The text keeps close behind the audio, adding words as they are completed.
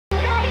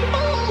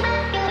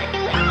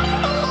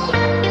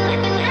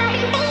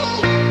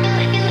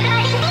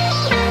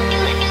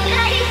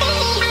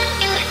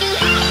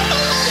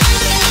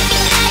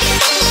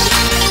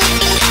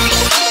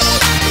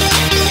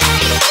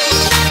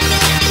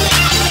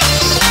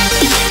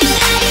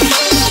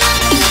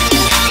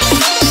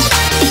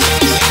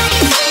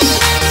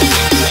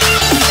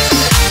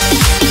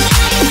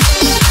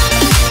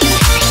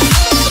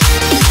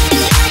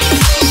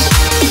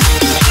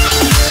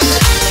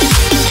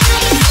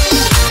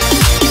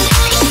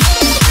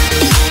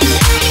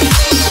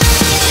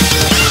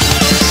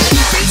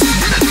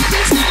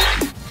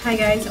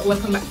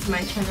welcome back to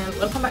my channel.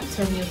 Welcome back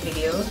to a new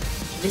video.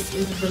 This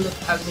is the look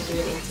I'll be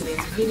doing in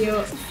today's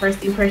video.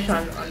 First impression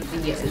on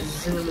the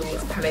Zulu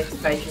palette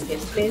by Jhen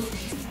MUA.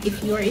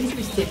 If you are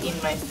interested in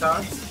my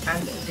thoughts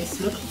and this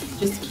look,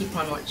 just keep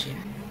on watching.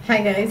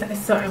 Hi guys,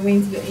 so I'm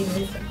going to go in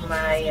with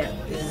my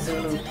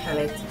Zulu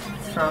palette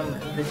from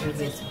the Jhen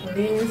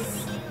MUA.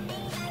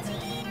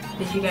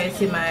 Did you guys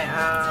see my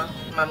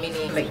my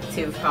mini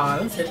collective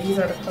haul? So these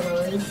are the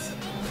colors.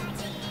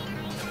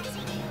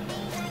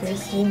 They're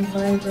so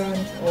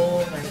vibrant.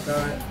 Oh my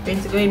god. I'm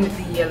going to go in with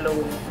the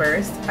yellow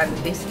first, and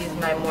this is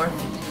my Morphe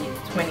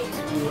 22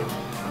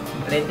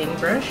 blending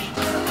brush.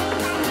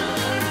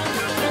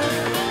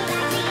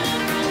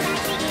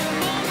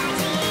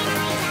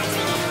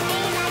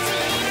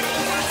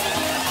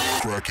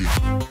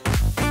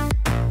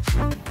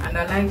 And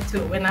I like to,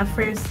 when I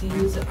first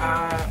use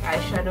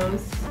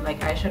eyeshadows,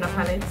 like eyeshadow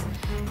palettes,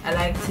 I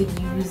like to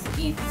use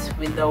it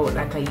without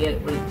like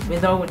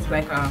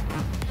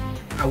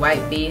a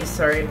white base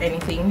or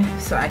anything,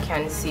 so I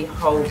can see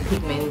how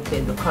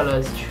pigmented the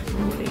colors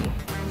truly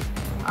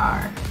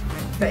are.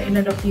 So I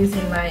ended up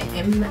using my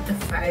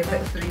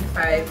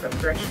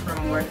M535 brush from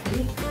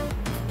Morphe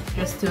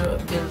just to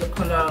build the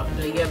color,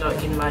 the yellow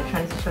in my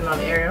transitional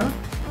area.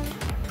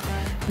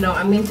 Now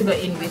I'm going to go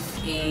in with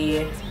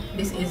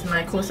this is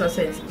my Coastal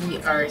Scents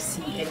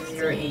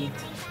BRCN08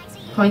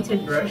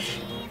 pointed brush,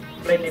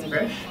 blending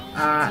brush,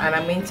 and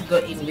I'm going to go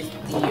in with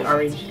the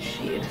orange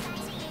shade.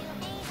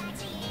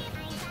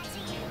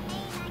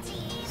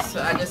 So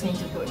I just need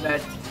to put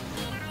that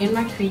in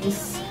my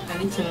crease a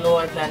little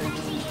lower than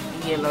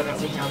the yellow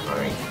that we have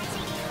already.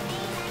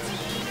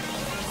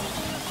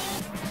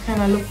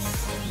 Kind of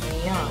looks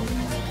neon.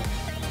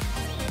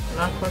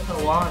 Not what I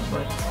want,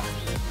 but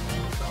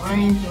the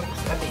orange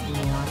looks a bit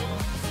neon.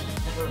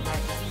 I don't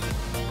like that.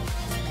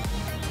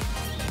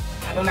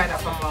 I don't like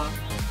that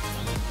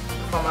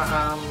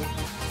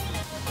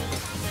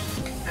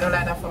I don't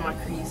like that for my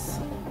crease.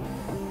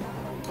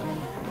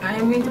 I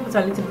am going to put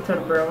a little bit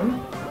of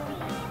brown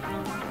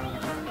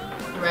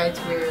right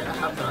where I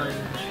have the orange.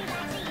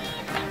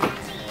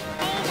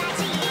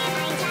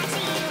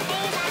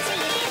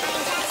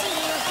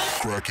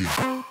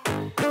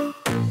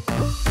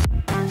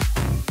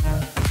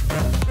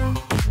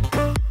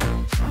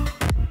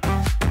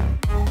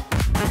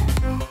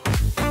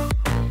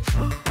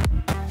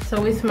 So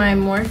with my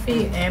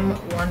Morphe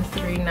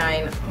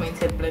M139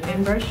 pointed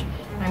blending brush,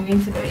 I'm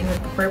going to go in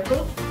with the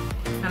purple,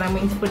 and I'm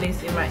going to put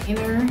this in my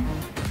inner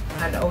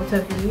and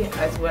outer V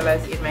as well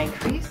as in my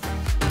crease.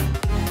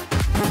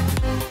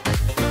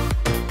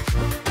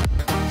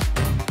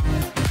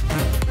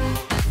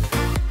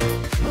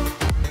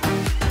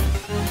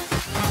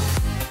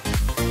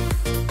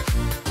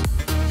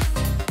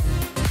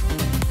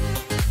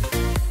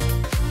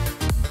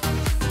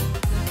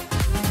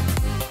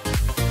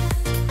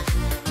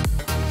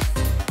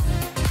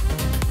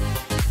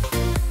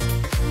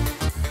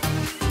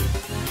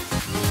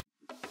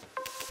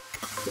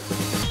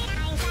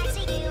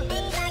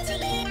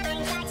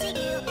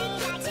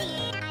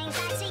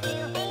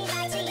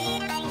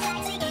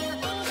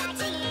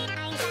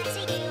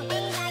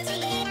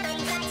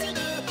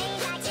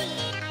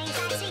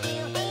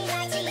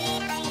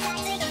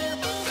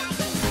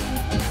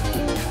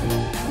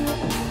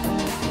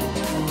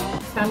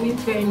 I'm going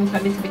to go in with a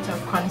little bit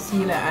of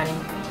concealer and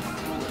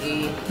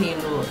a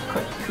halo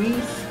cut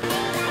crease.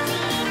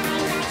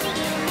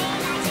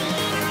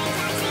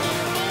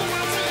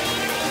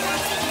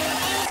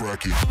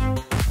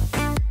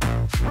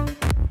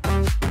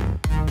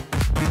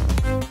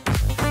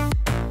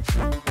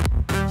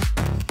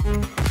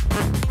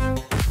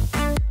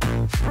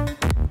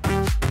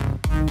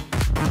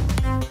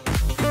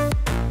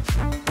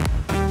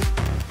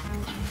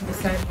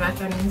 Besides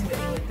that, I'm going to go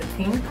in with the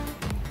pink.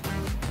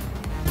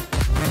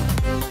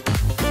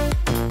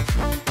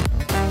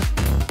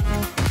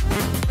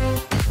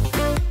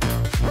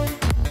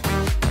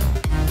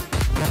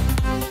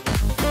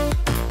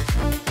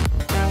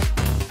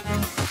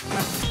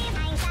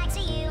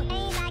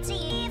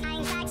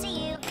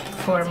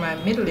 For my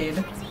middle lid,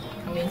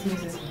 I'm going to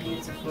use this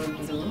beautiful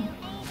blue,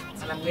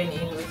 and I'm going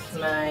in with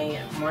my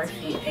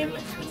Morphe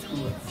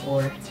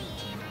M224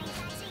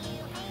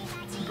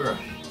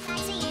 brush.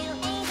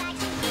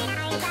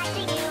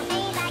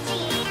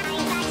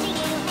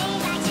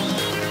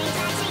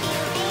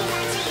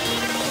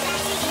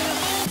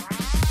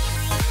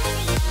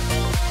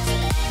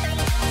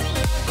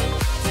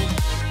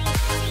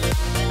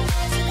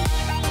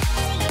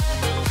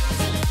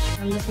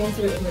 I'm just going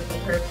to go in with the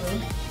purple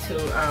to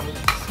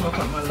smoke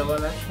out my lower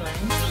lash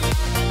line.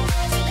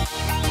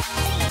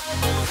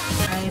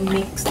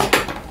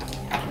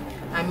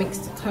 I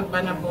mixed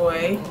Cabana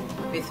Boy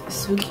with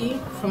Suki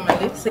for my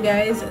lips. So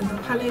guys, the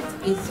palette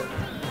is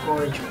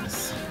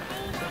gorgeous.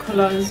 The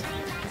colors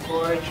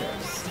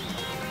gorgeous,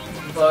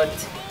 but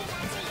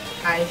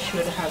I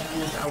should have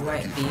used a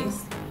white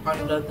base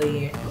under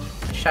the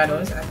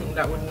shadows. I think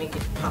that would make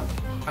it pop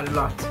a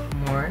lot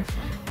more.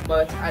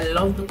 But I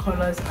love the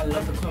colors, I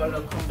love the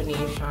color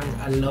combinations,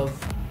 I love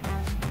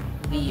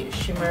the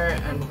shimmer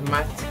and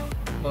matte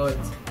but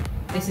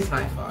this is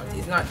my fault.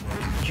 It's not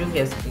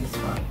Julia's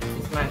fault,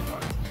 it's my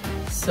fault.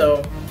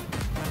 So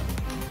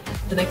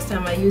the next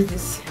time I use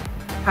this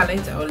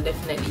palette, I will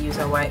definitely use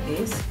a white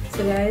base.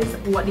 So guys,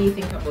 what do you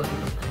think about the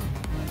look?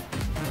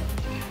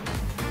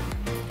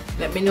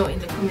 Let me know in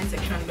the comment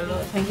section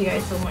below. Thank you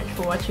guys so much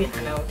for watching,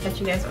 and I will catch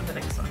you guys on the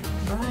next one.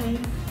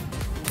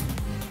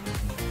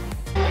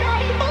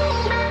 Bye.